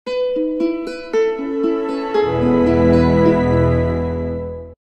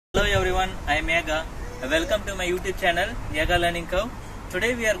Welcome to my YouTube channel Yaga Learning Curve.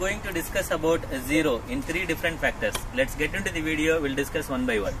 Today we are going to discuss about 0 in 3 different factors. Let's get into the video. We'll discuss one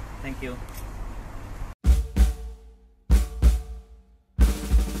by one. Thank you.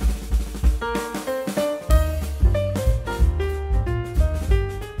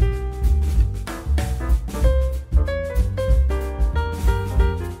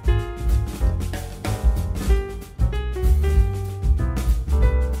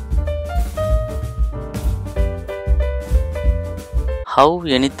 How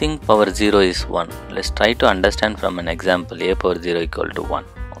anything power 0 is 1? Let's try to understand from an example. A power 0 equal to 1.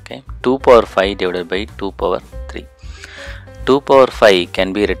 Okay. 2 power 5 divided by 2 power 3. 2 power 5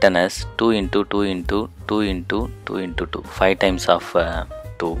 can be written as 2 into 2 into 2 into 2 into 2. 5 times of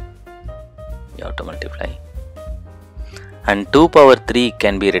 2. You have to multiply. And 2 power 3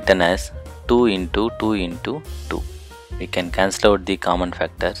 can be written as 2 into 2 into 2. We can cancel out the common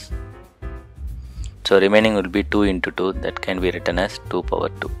factors. So remaining will be 2 into 2, that can be written as 2 power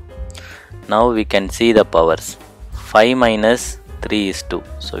 2. Now we can see the powers. 5 minus 3 is 2.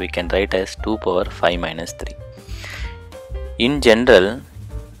 So we can write as 2 power 5 minus 3. In general,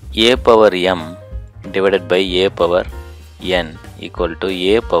 a power m divided by a power n equal to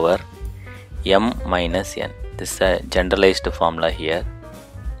a power m minus n. This is a generalized formula here.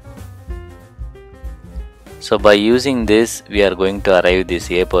 So by using this, we are going to arrive this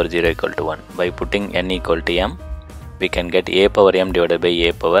a power 0 equal to 1. By putting n equal to m, we can get a power m divided by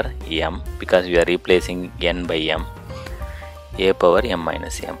a power m, because we are replacing n by m. A power m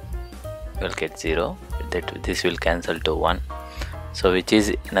minus m. We will get 0. This will cancel to 1. So which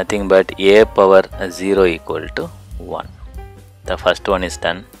is nothing but a power 0 equal to 1. The first one is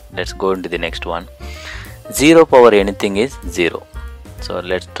done. Let's go into the next one. 0 power anything is 0. So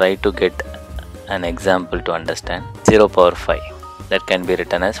let's try to get an example to understand. 0 power 5, that can be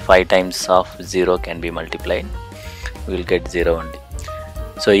written as 5 times of 0 can be multiplied. We will get 0 only.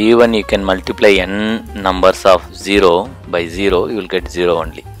 So even you can multiply n numbers of 0 by 0, you will get 0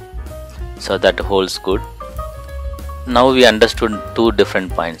 only. So that holds good. Now we understood two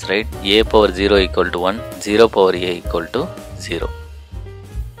different points, right? A power 0 equal to 1, 0 power a equal to 0.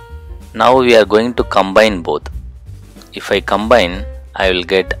 Now we are going to combine both. If I combine, I will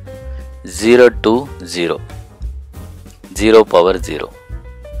get 0 to 0, 0 power 0.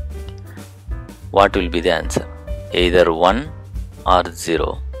 What will be the answer? Either 1 or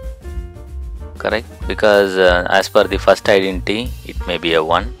 0. Correct? Because as per the first identity, it may be a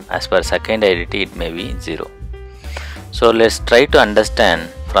 1. As per second identity, it may be 0. So let's try to understand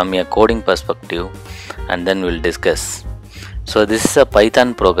from a coding perspective, and then we'll discuss. So this is a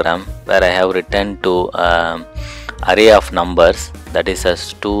Python program where I have written to array of numbers, that is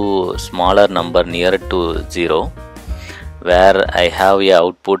as two smaller number nearer to 0, where I have a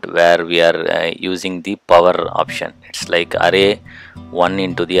output where we are using the power option. It's like array 1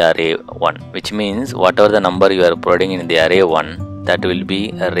 into the array 1, which means whatever the number you are putting in the array 1, that will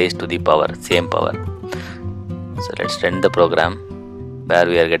be raised to the power, same power. So let's run the program where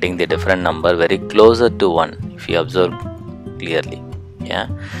we are getting the different number very closer to 1, if you observe clearly. Yeah.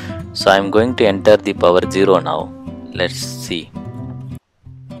 So I am going to enter the power 0 now. Let's see.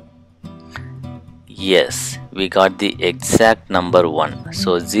 Yes, we got the exact number 1.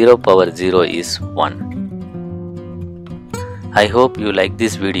 So 0 power 0 is 1. I hope you like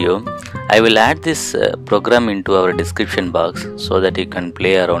this video. I will add this program into our description box so that you can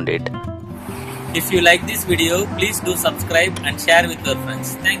play around it. If you like this video, please do subscribe and share with your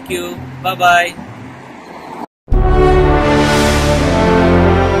friends. Thank you. Bye bye.